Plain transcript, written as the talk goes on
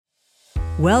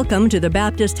Welcome to the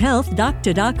Baptist Health Doc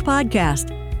to Doc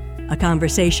podcast, a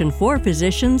conversation for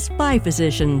physicians by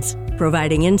physicians,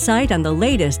 providing insight on the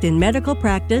latest in medical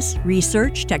practice,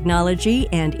 research, technology,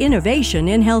 and innovation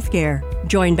in healthcare.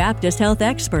 Join Baptist Health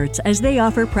experts as they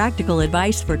offer practical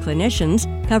advice for clinicians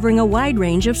covering a wide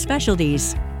range of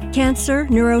specialties. Cancer,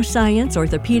 neuroscience,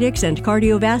 orthopedics, and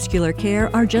cardiovascular care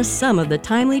are just some of the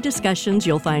timely discussions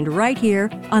you'll find right here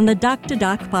on the Doc to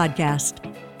Doc podcast.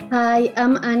 Hi,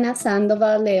 I'm Ana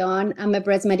Sandoval Leon. I'm a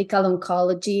breast medical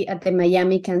oncology at the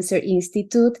Miami Cancer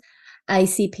Institute. I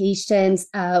see patients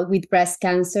with breast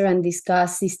cancer and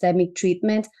discuss systemic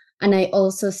treatment. And I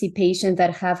also see patients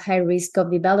that have high risk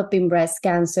of developing breast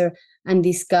cancer and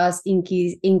discuss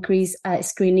increased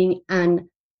screening and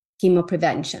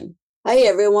chemoprevention. Hi,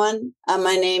 everyone.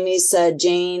 My name is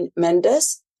Jane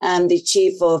Mendez. I'm the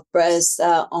Chief of Breast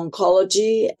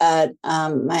Oncology at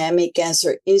Miami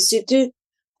Cancer Institute.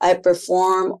 I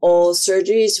perform all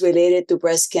surgeries related to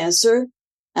breast cancer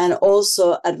and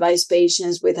also advise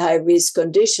patients with high-risk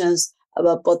conditions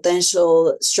about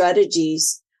potential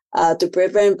strategies to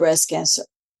prevent breast cancer.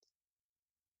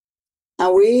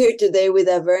 And we're here today with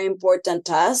a very important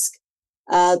task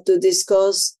to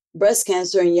discuss breast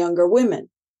cancer in younger women.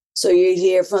 So you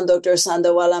hear from Dr.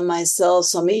 Sandoval and myself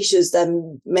some issues that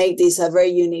make this a very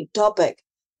unique topic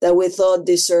that we thought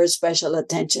deserves special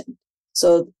attention.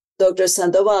 So Dr.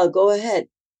 Sandoval, go ahead.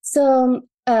 So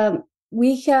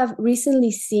we have recently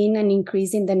seen an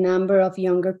increase in the number of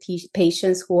younger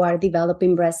patients who are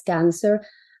developing breast cancer.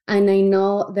 And I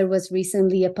know there was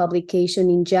recently a publication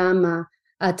in JAMA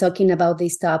talking about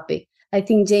this topic. I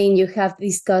think, Jane, you have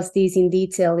discussed this in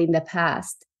detail in the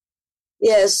past.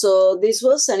 Yeah, so this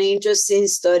was an interesting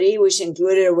study which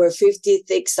included over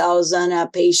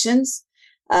 56,000 patients.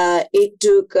 It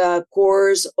took a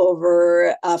course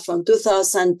over from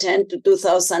 2010 to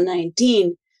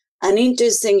 2019. And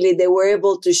interestingly, they were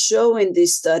able to show in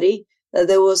this study that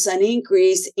there was an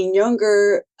increase in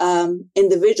younger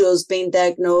individuals being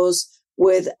diagnosed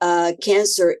with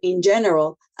cancer in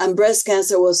general. And breast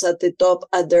cancer was at the top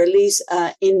at their list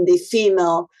in the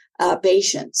female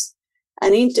patients.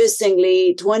 And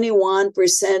interestingly,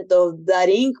 21% of that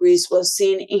increase was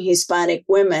seen in Hispanic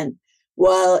women,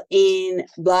 while in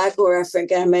Black or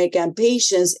African American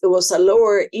patients, it was a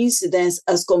lower incidence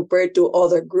as compared to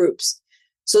other groups.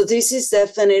 So this is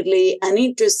definitely an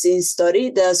interesting study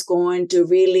that's going to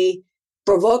really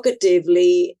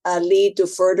provocatively lead to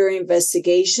further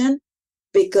investigation,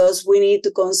 because we need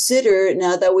to consider,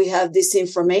 now that we have this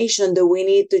information, that we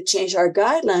need to change our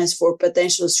guidelines for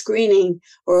potential screening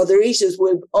or other issues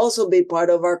will also be part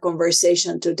of our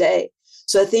conversation today.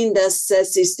 So I think that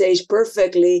sets the stage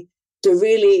perfectly to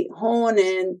really hone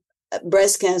in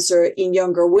breast cancer in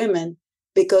younger women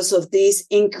because of this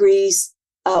increase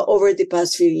over the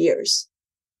past few years.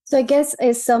 So I guess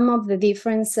some of the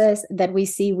differences that we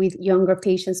see with younger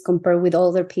patients compared with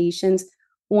older patients,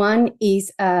 one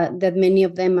is that many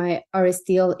of them are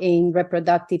still in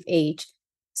reproductive age.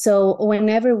 So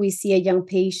whenever we see a young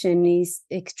patient, it's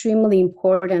extremely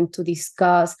important to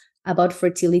discuss about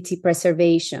fertility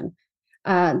preservation.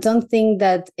 Don't think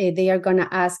that they are going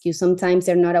to ask you. Sometimes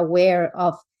they're not aware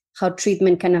of how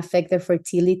treatment can affect their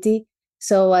fertility.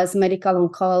 So as medical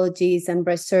oncologists and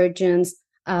breast surgeons,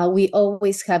 we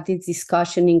always have this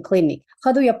discussion in clinic.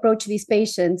 How do you approach these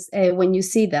patients when you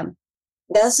see them?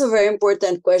 That's a very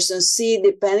important question. See,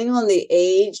 depending on the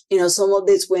age, some of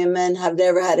these women have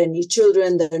never had any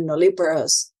children. They're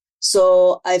nulliparous.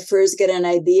 So I first get an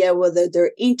idea whether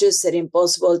they're interested in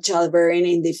possible childbearing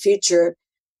in the future.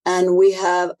 And we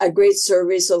have a great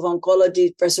service of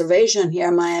oncology preservation here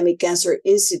at Miami Cancer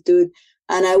Institute.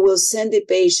 And I will send the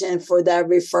patient for that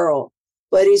referral.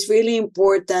 But it's really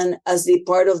important as the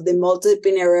part of the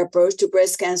multidisciplinary approach to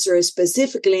breast cancer,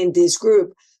 specifically in this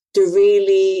group, to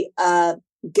really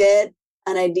get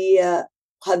an idea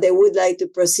how they would like to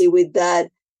proceed with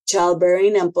that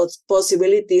childbearing and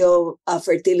possibility of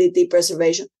fertility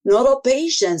preservation. Not all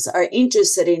patients are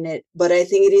interested in it, but I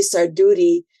think it is our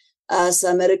duty as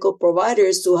medical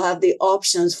providers to have the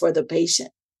options for the patient.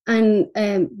 And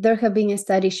there have been a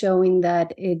study showing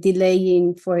that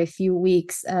delaying for a few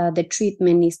weeks, the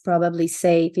treatment is probably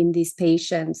safe in these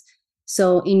patients.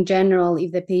 So in general,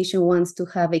 if the patient wants to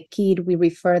have a kid, we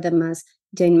refer them, as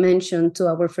Jane mentioned, to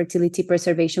our fertility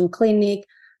preservation clinic,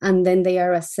 and then they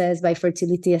are assessed by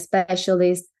fertility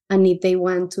specialists. And if they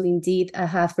want to indeed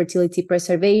have fertility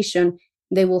preservation,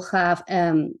 they will have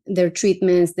their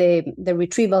treatments, the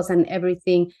retrievals and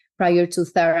everything prior to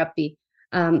therapy.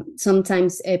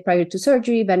 Sometimes prior to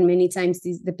surgery, but many times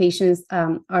the patients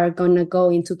are going to go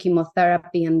into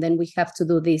chemotherapy, and then we have to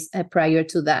do this prior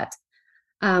to that.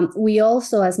 We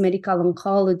also, as medical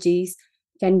oncologists,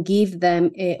 can give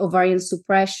them ovarian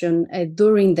suppression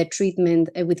during the treatment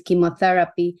with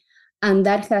chemotherapy, and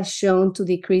that has shown to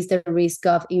decrease the risk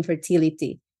of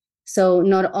infertility. So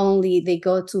not only they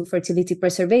go to fertility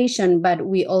preservation, but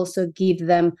we also give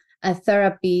them a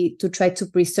therapy to try to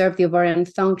preserve the ovarian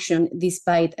function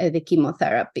despite the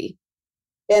chemotherapy.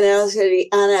 And actually,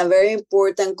 Anna, a very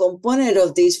important component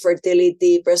of this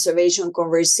fertility preservation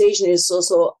conversation is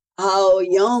also how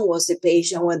young was the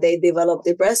patient when they developed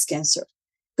the breast cancer.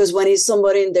 Because when it's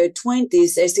somebody in their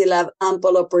 20s, they still have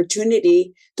ample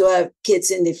opportunity to have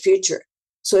kids in the future.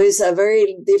 So it's a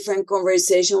very different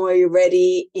conversation where you're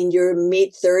ready in your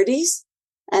mid-30s.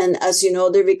 And as you know,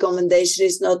 the recommendation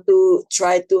is not to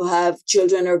try to have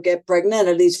children or get pregnant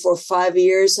at least for 5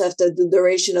 years after the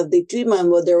duration of the treatment,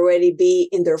 but they already be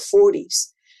in their 40s.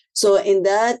 So in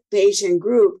that patient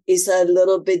group, it's a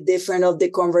little bit different of the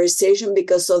conversation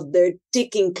because of their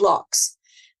ticking clocks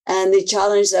and the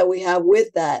challenge that we have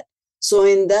with that. So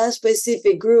in that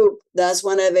specific group, that's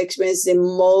when I've experienced the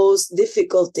most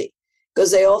difficulty,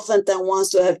 because they often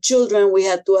want to have children. We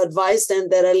had to advise them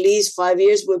that at least 5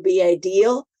 years would be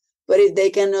ideal. But if they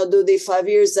cannot do the 5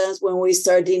 years, that's when we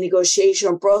start the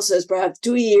negotiation process, perhaps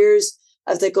 2 years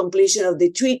after completion of the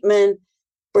treatment,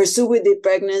 pursue with the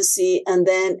pregnancy, and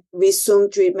then resume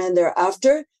treatment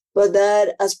thereafter. But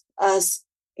that, as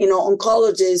you know,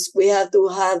 oncologists, we have to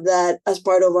have that as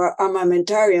part of our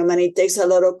armamentarium, and it takes a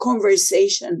lot of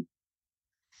conversation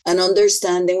and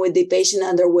understanding with the patient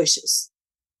and their wishes.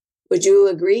 Would you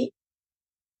agree?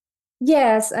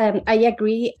 Yes, I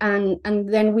agree. And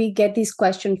then we get this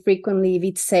question frequently if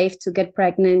it's safe to get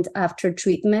pregnant after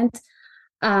treatment.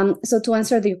 So to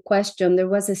answer the question, there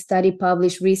was a study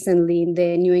published recently in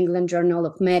the New England Journal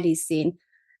of Medicine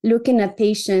looking at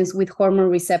patients with hormone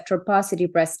receptor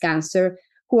positive breast cancer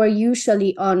who are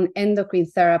usually on endocrine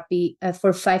therapy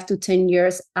for 5 to 10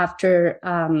 years after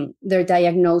their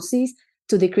diagnosis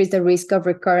to decrease the risk of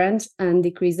recurrence and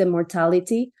decrease the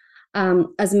mortality.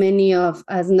 As many of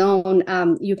us known,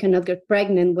 you cannot get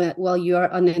pregnant while you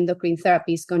are on endocrine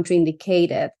therapy. It's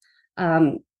contraindicated.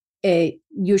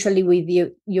 Usually with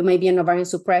you may be on ovarian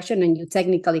suppression and you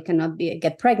technically cannot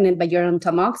get pregnant, but you're on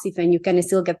tamoxifen, you can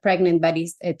still get pregnant, but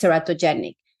it's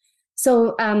teratogenic.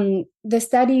 So the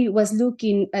study was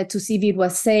looking to see if it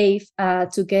was safe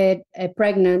to get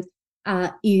pregnant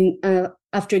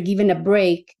after giving a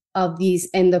break of this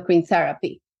endocrine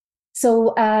therapy.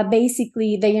 So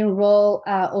basically, they enroll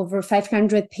over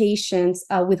 500 patients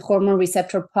with hormone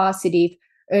receptor positive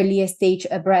early stage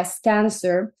breast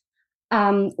cancer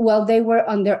while they were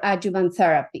under adjuvant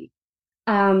therapy.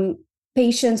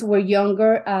 Patients were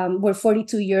younger, were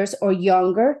 42 years or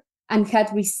younger, and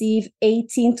had received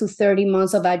 18 to 30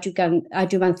 months of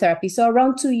adjuvant therapy, so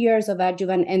around 2 years of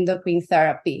adjuvant endocrine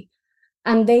therapy.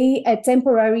 And they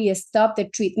temporarily stopped the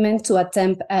treatment to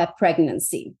attempt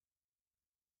pregnancy.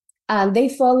 They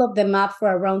followed them up for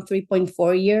around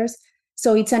 3.4 years.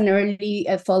 So it's an early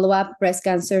follow-up. Breast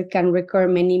cancer can recur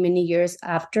many, many years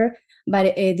after.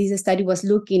 But this study was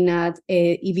looking at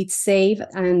if it's safe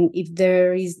and if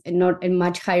there is not a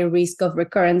much higher risk of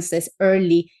recurrences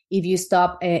early if you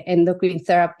stop endocrine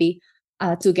therapy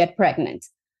to get pregnant.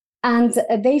 And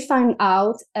they found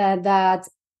out that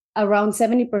around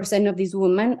 70% of these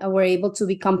women were able to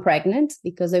become pregnant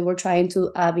because they were trying to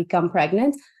become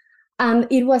pregnant. And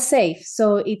it was safe.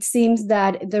 So it seems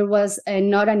that there was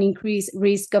not an increased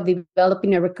risk of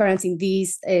developing a recurrence in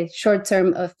this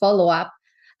short-term follow-up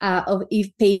of if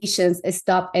patients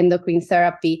stop endocrine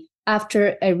therapy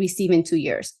after receiving 2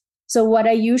 years. So what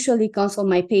I usually counsel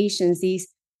my patients is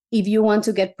if you want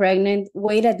to get pregnant,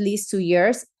 wait at least 2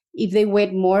 years. If they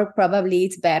wait more, probably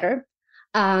it's better.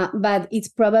 But it's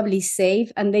probably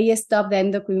safe. And they stopped the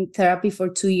endocrine therapy for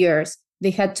 2 years.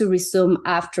 They had to resume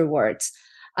afterwards.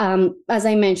 As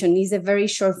I mentioned, it's a very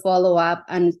short follow-up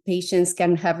and patients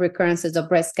can have recurrences of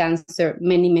breast cancer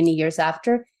many, many years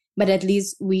after. But at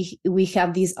least we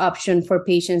have this option for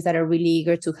patients that are really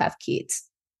eager to have kids.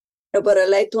 But I'd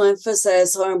like to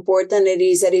emphasize how important it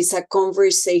is that it's a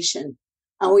conversation.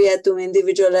 And we have to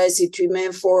individualize the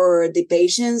treatment for the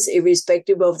patients,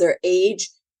 irrespective of their age.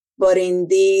 But in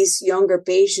these younger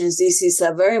patients, this is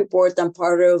a very important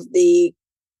part of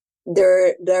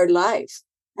their life.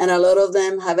 And a lot of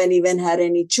them haven't even had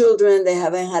any children. They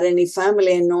haven't had any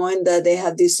family. And knowing that they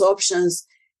have these options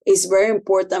is very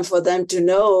important for them to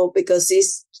know because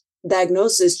this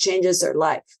diagnosis changes their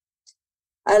life.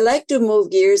 I'd like to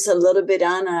move gears a little bit,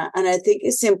 Anna, and I think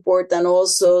it's important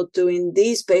also to, in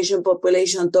this patient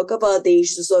population, talk about the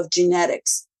issues of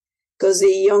genetics. Because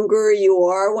the younger you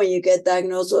are when you get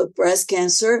diagnosed with breast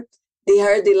cancer, they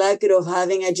are the likelihood of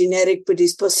having a genetic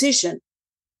predisposition.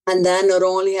 And that not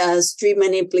only has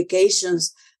treatment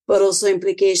implications, but also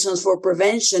implications for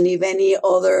prevention if any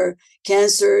other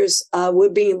cancers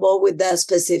would be involved with that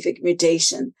specific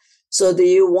mutation. So do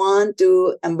you want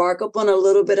to embark upon a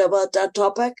little bit about that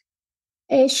topic?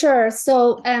 Sure.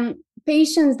 So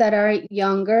patients that are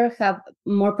younger have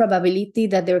more probability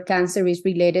that their cancer is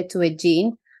related to a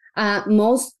gene.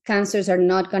 Most cancers are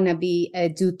not going to be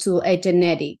due to a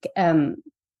genetic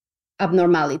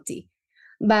abnormality.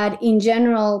 But in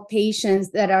general,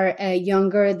 patients that are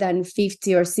younger than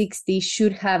 50 or 60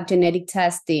 should have genetic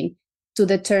testing to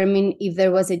determine if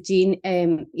there was a gene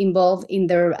involved in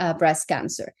their breast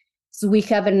cancer. So we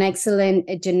have an excellent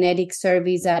genetic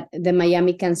service at the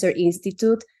Miami Cancer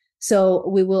Institute. So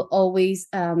we will always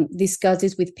discuss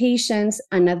this with patients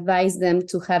and advise them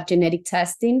to have genetic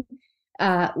testing.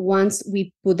 Once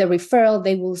we put the referral,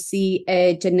 they will see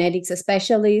a genetics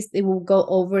specialist. They will go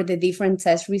over the different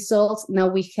test results. Now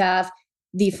we have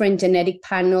different genetic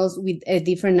panels with a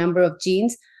different number of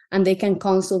genes, and they can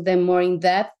consult them more in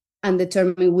depth and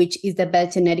determine which is the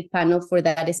best genetic panel for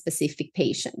that specific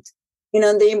patient.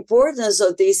 The importance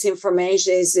of this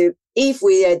information is if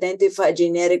we identify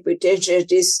genetic mutation,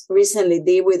 this recently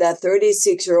did with a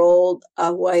 36-year-old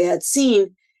who I had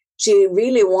seen. She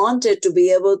really wanted to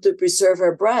be able to preserve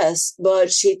her breast,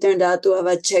 but she turned out to have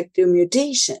a CHEK2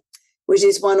 mutation, which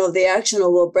is one of the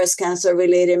actionable breast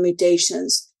cancer-related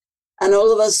mutations. And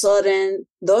all of a sudden,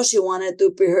 though she wanted to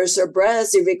preserve her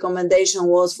breast, the recommendation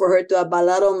was for her to have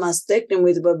bilateral mastectomy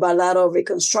with bilateral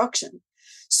reconstruction.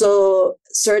 So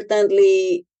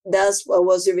certainly that's what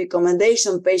was the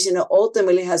recommendation. Patient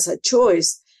ultimately has a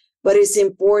choice. But it's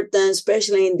important,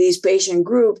 especially in this patient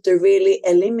group, to really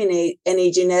eliminate any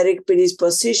genetic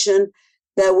predisposition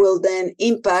that will then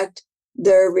impact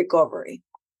their recovery.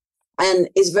 And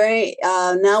it's very,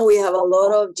 now we have a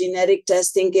lot of genetic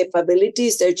testing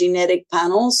capabilities, they're genetic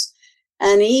panels.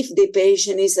 And if the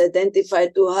patient is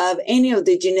identified to have any of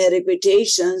the genetic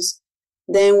mutations,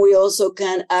 then we also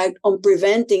can act on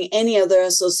preventing any other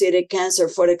associated cancer.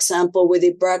 For example, with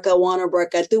the BRCA1 or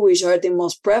BRCA2, which are the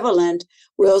most prevalent,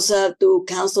 we also have to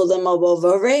counsel them about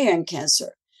ovarian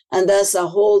cancer. And that's a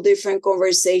whole different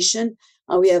conversation.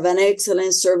 And we have an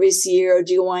excellent service here,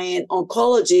 GYN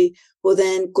Oncology, who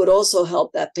then could also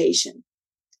help that patient.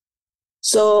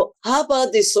 So how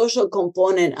about the social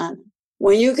component, Anna?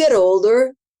 When you get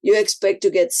older, you expect to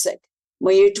get sick.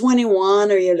 When you're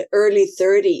 21 or your early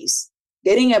 30s,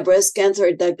 getting a breast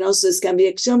cancer diagnosis can be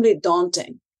extremely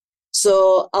daunting.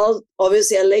 So I'll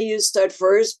let you start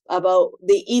first about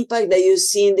the impact that you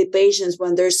see in the patients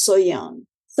when they're so young.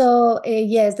 So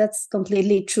yes, that's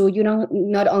completely true. You don't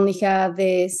not only have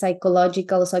the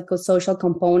psychological, psychosocial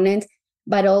component,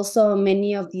 but also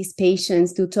many of these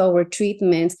patients, due to our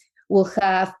treatments, will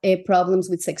have problems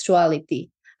with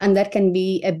sexuality. And that can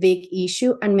be a big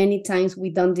issue. And many times we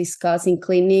don't discuss in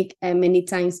clinic, and many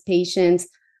times patients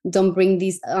don't bring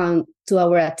this to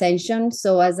our attention.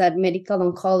 So as a medical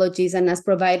oncologist and as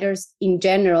providers in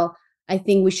general, I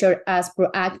think we should ask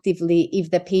proactively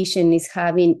if the patient is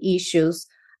having issues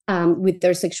with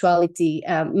their sexuality.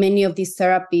 Many of these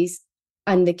therapies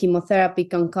and the chemotherapy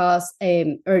can cause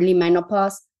early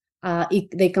menopause.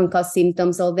 They can cause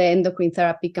symptoms, or the endocrine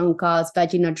therapy can cause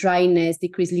vaginal dryness,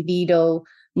 decreased libido,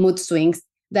 mood swings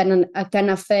that can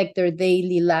affect their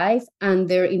daily life and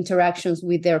their interactions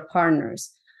with their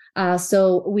partners.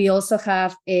 So we also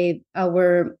have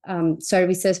our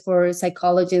services for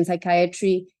psychology and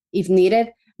psychiatry if needed,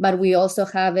 but we also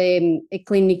have a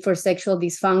clinic for sexual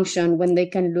dysfunction when they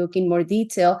can look in more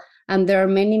detail. And there are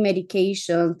many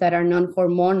medications that are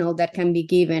non-hormonal that can be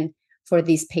given for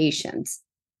these patients.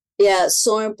 Yeah,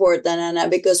 so important, Anna,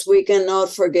 because we cannot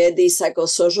forget the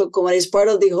psychosocial component. It's part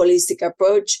of the holistic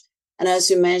approach. And as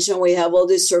you mentioned, we have all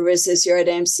these services here at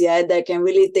MCI that can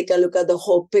really take a look at the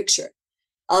whole picture.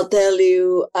 I'll tell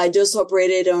you, I just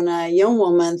operated on a young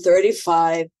woman,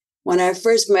 35. When I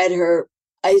first met her,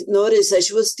 I noticed that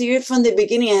she was teared from the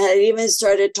beginning and had even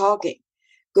started talking.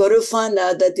 Go to find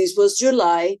out that this was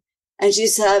July, and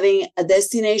she's having a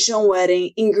destination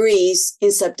wedding in Greece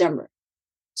in September.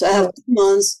 So I have 2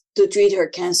 months to treat her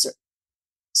cancer.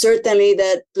 Certainly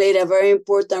that played a very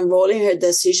important role in her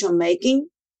decision-making.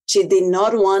 She did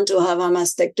not want to have a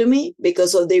mastectomy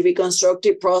because of the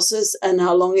reconstructive process and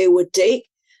how long it would take.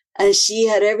 And she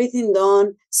had everything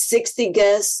done, 60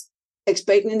 guests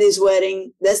expecting this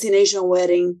wedding, destination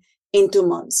wedding, in 2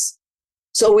 months.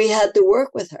 So we had to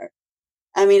work with her.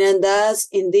 And that's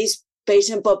in this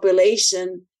patient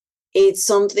population, it's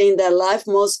something that life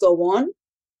must go on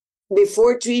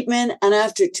before treatment and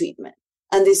after treatment.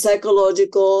 And the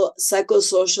psychological,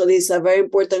 psychosocial is very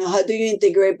important. How do you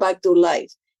integrate back to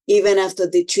life, even after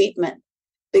the treatment?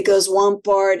 Because one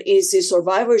part is the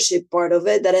survivorship part of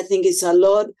it that I think is a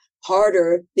lot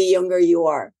harder the younger you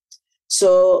are.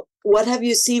 So what have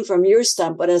you seen from your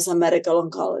standpoint as a medical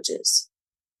oncologist?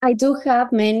 I do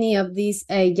have many of these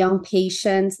young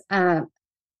patients,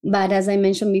 but as I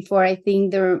mentioned before, I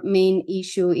think their main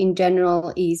issue in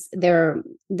general is their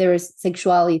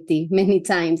sexuality many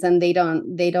times, and they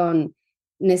don't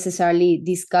necessarily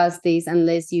discuss this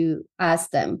unless you ask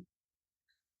them.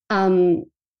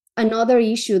 Another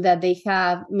issue that they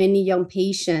have, many young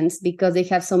patients, because they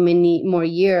have so many more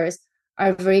years,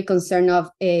 are very concerned of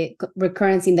a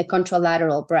recurrence in the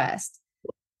contralateral breast.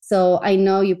 So I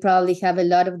know you probably have a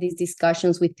lot of these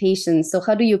discussions with patients. So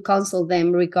how do you counsel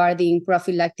them regarding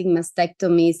prophylactic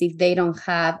mastectomies if they don't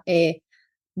have a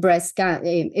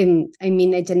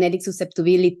a genetic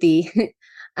susceptibility?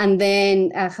 And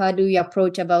then how do you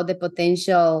approach about the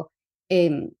potential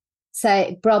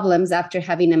problems after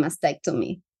having a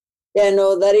mastectomy? Yeah,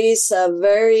 no, that is a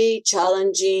very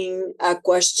challenging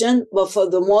question. But for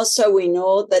the most part, we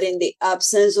know that in the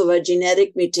absence of a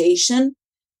genetic mutation,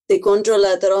 the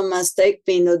contralateral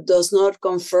mastectomy does not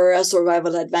confer a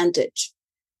survival advantage.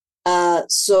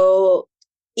 So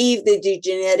if the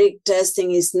genetic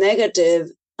testing is negative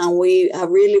and we have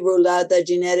really ruled out the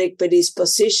genetic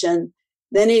predisposition,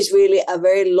 then it's really a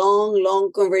very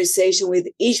long conversation with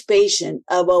each patient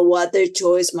about what their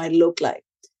choice might look like.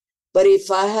 But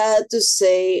if I had to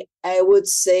say, I would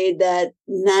say that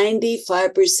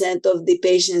 95% of the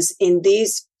patients in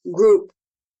this group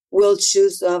will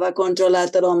choose to have a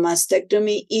contralateral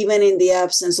mastectomy, even in the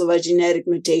absence of a genetic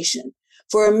mutation,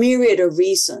 for a myriad of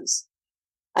reasons.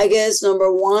 I guess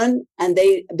number one,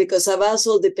 because I've asked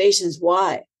all the patients,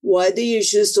 why? Why do you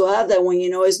choose to have that when you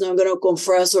know it's not going to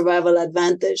confer a survival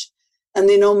advantage? And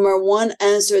the number one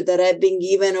answer that I've been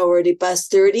given over the past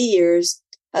 30 years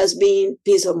has been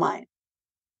peace of mind.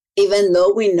 Even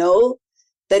though we know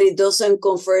that it doesn't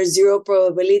confer zero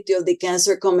probability of the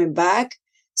cancer coming back,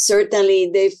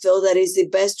 certainly they feel that it's the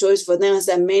best choice for them as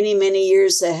that many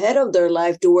years ahead of their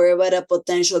life to worry about a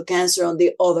potential cancer on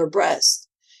the other breast.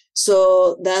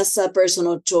 So that's a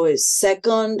personal choice.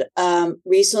 Second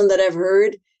reason that I've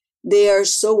heard, they are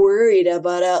so worried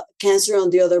about a cancer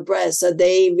on the other breast that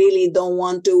they really don't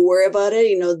want to worry about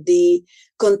it. The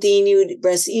continued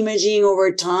breast imaging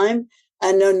over time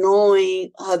and not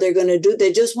knowing how they're going to do.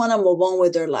 They just want to move on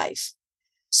with their life.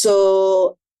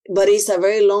 So, but it's a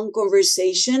very long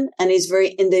conversation and it's very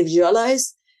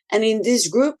individualized. And in this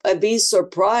group, I've been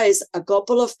surprised a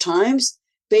couple of times.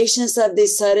 Patients have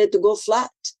decided to go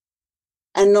flat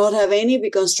and not have any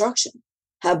reconstruction,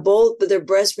 have both their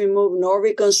breast removed, no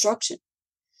reconstruction.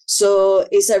 So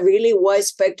it's a really wide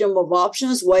spectrum of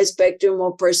options, wide spectrum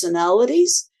of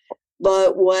personalities.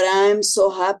 But what I'm so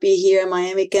happy here at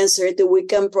Miami Cancer that we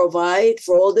can provide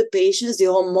for all the patients, the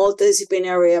whole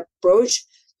multidisciplinary approach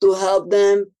to help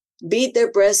them beat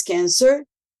their breast cancer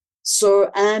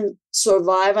and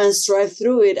survive and strive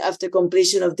through it after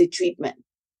completion of the treatment.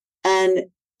 And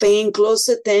paying close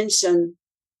attention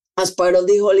as part of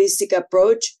the holistic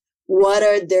approach, what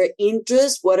are their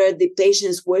interests? What are the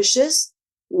patient's wishes?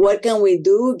 What can we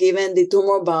do given the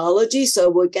tumor biology so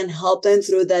we can help them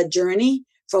through that journey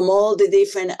from all the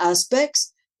different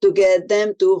aspects to get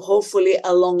them to hopefully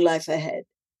a long life ahead.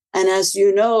 And as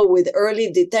you know, with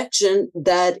early detection,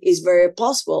 that is very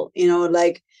possible.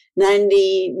 Like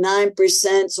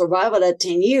 99% survival at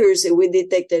 10 years if we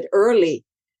detect it early.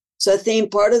 So I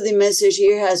think part of the message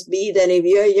here has been that if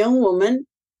you're a young woman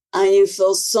and you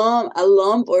feel a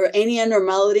lump or any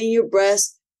abnormality in your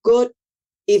breast, go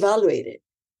evaluate it.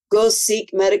 Go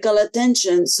seek medical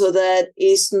attention so that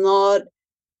it's not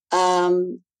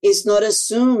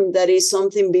assumed that it's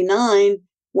something benign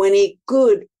when it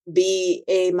could be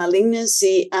a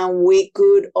malignancy and we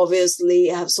could obviously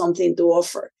have something to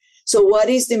offer. So what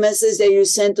is the message that you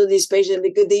send to this patient?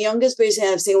 Because the youngest patient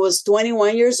I've seen was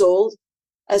 21 years old.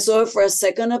 I saw her for a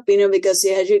second opinion because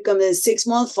she had to come in a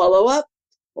 6-month follow-up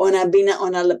on a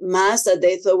mass that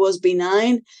they thought was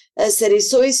benign. I said, it's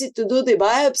so easy to do the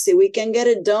biopsy. We can get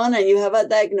it done and you have a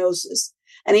diagnosis.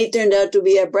 And it turned out to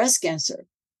be a breast cancer.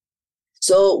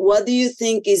 So what do you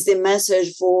think is the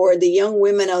message for the young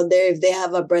women out there if they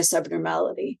have a breast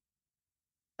abnormality?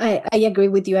 I agree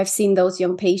with you. I've seen those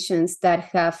young patients that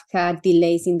have had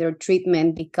delays in their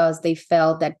treatment because they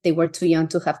felt that they were too young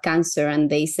to have cancer and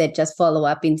they said just follow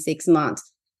up in 6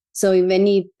 months. So if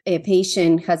any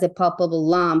patient has a palpable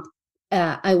lump,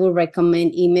 I will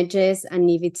recommend images. And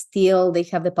if it's still they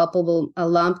have the palpable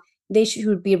lump, they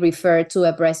should be referred to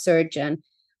a breast surgeon.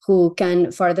 who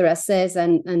can further assess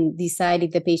and decide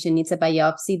if the patient needs a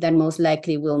biopsy that most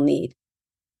likely will need.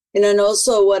 And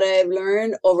also what I've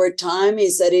learned over time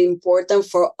is that it's important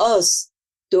for us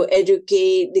to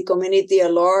educate the community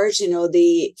at large,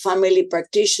 the family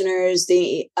practitioners,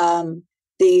 the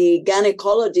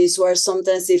gynecologists who are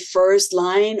sometimes the first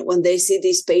line when they see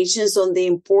these patients on the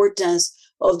importance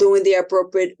of doing the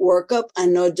appropriate workup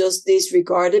and not just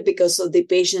disregard it because of the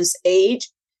patient's age.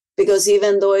 Because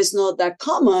even though it's not that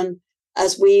common,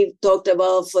 as we've talked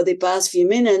about for the past few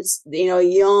minutes,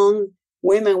 young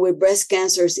women with breast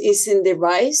cancers is in the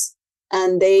rise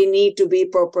and they need to be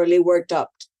properly worked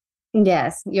up.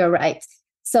 Yes, you're right.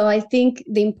 So I think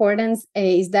the importance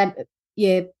is that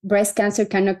breast cancer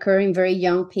can occur in very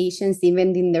young patients,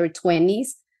 even in their 20s.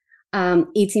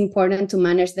 It's important to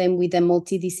manage them with a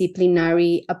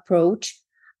multidisciplinary approach.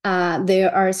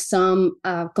 There are some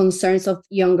concerns of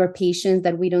younger patients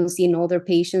that we don't see in older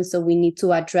patients, so we need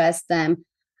to address them.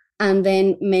 And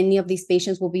then many of these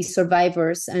patients will be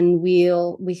survivors, and we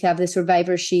have the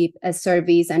survivorship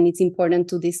service, and it's important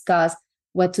to discuss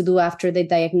what to do after the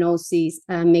diagnosis,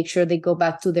 make sure they go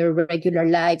back to their regular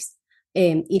lives,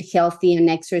 eat healthy and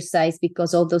exercise,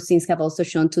 because all those things have also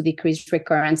shown to decrease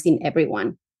recurrence in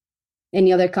everyone.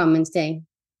 Any other comments, Jane?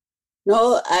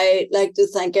 No, I'd like to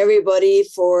thank everybody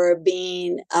for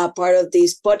being a part of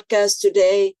this podcast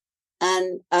today.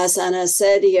 And as Ana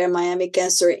said here at Miami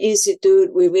Cancer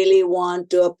Institute, we really want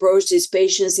to approach these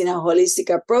patients in a holistic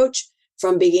approach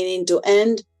from beginning to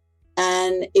end.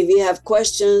 And if you have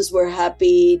questions, we're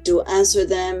happy to answer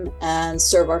them and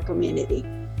serve our community.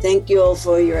 Thank you all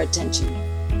for your attention.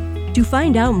 To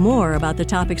find out more about the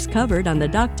topics covered on the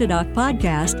Doc to Doc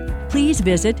podcast, please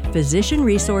visit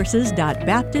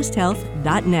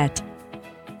physicianresources.baptisthealth.net.